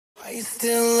Are you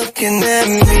still looking at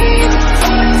me?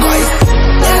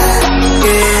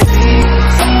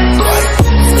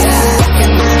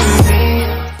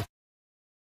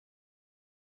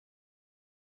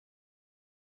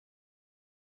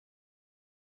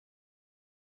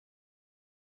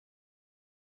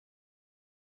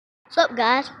 What's up,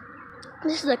 guys?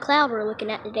 This is a cloud we're looking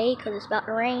at today because it's about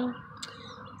to rain.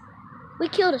 We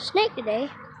killed a snake today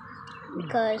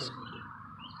because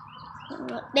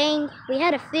dang, we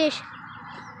had a fish.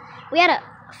 We had a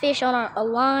fish on a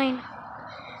line.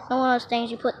 One of those things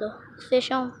you put the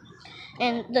fish on,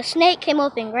 and the snake came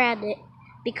up and grabbed it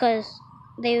because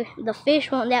the fish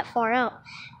wasn't that far out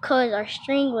because our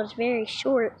string was very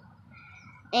short,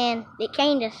 and it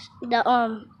came to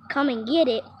come and get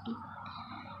it.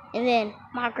 And then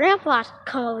my grandpa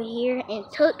come over here and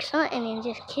took something and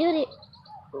just killed it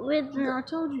with I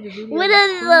told you to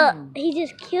he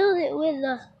just killed it with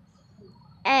the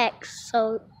axe.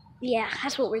 So yeah,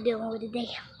 that's what we're dealing with today.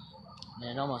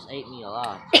 Man, it almost ate me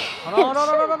alive. Don't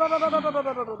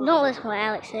listen to what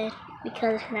Alex said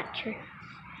because it's not true.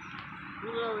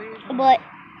 But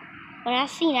when I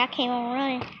seen it, I came on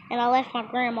running and I left my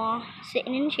grandma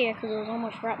sitting in the chair because it was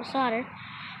almost right beside her.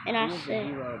 And I said,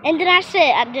 and then I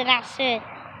said,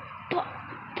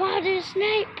 "Paw to the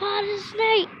snake, paw to the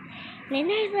snake." And then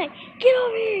they's like, "Get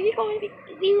over here, you're gonna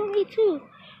be with me too."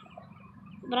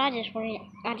 But I just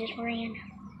ran.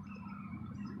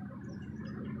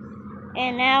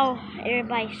 And now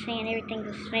everybody's saying everything's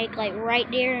a snake, like right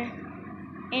there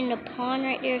in the pond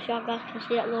right there. So y'all guys can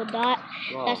see that little dot.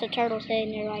 Wow. That's a turtle's head,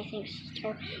 and everybody thinks it's a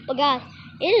turtle. But guys,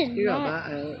 it is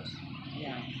not.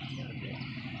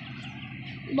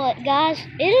 But guys,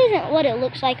 it isn't what it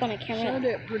looks like on the camera. Show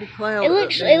that pretty cloud. It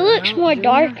looks more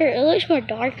darker. It looks more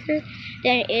darker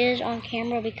than it is on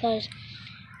camera because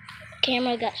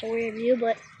camera got some weird view.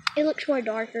 But it looks more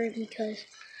darker because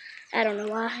I don't know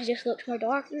why. It just looks more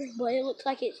darker. But it looks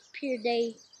like it's pure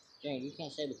day. Dang, you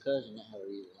can't say because in that how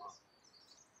you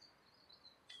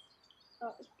are.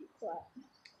 Oh, be quiet.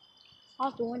 I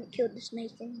was the one that killed the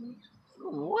snake anyway.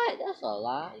 What? That's a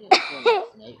lie. You didn't kill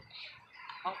the snake.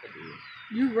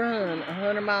 You run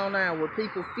 100 miles an hour.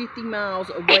 People 50 miles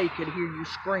away could hear you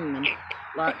screaming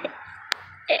like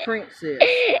princess.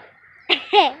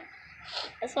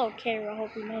 That's on camera, I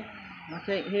hope you know. I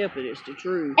can't help it. It's the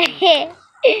truth.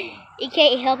 You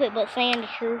can't help it but saying the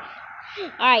truth.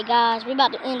 Alright, guys. We're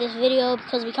about to end this video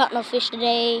because we caught no fish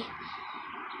today.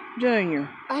 Junior.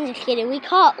 I'm just kidding. We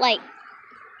caught like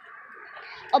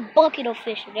a bucket of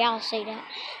fish today. I'll say that.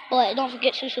 But don't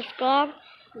forget to subscribe,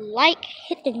 like,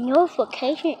 hit the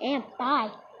notification, and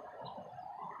bye.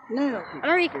 No.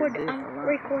 I'm recording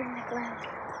the cloud.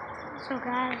 So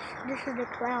guys, this is the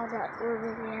cloud that we're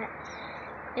looking at.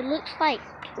 It looks like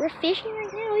we're fishing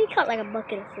right now. We caught like a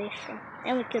bucket of fish,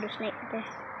 and we killed a snake today.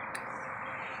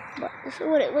 But this is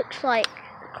what it looks like.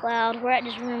 The cloud. We're at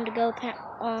this room to go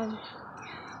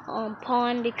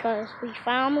pond because we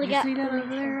finally got. You see that over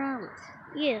there, Alex?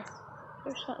 Yeah.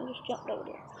 There's something just jumped over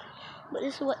there. But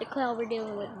this is what the cloud we're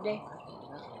dealing with today.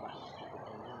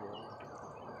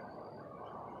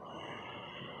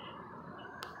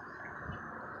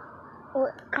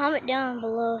 Well, comment down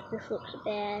below if this looks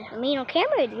bad. I mean, on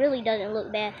camera it really doesn't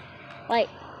look bad. Like,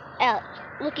 Alex,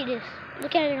 look at this.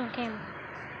 Look at it on camera.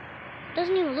 It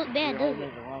doesn't even look bad, does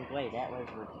it? The wrong way. That way's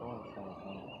where the storm's coming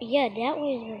from. Yeah, that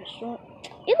way is where the storm.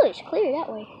 It looks clear that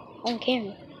way on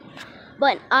camera.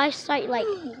 But eyesight, like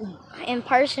in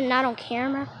person, not on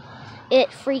camera, it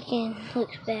freaking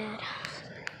looks bad.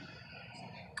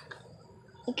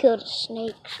 We killed a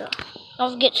snake, so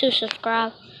don't forget to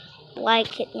subscribe, like,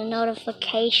 hit the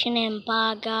notification, and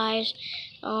bye, guys.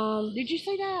 Did you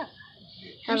see that?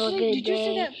 Have a good day. Did you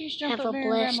see that fish jump Have a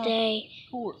blessed day.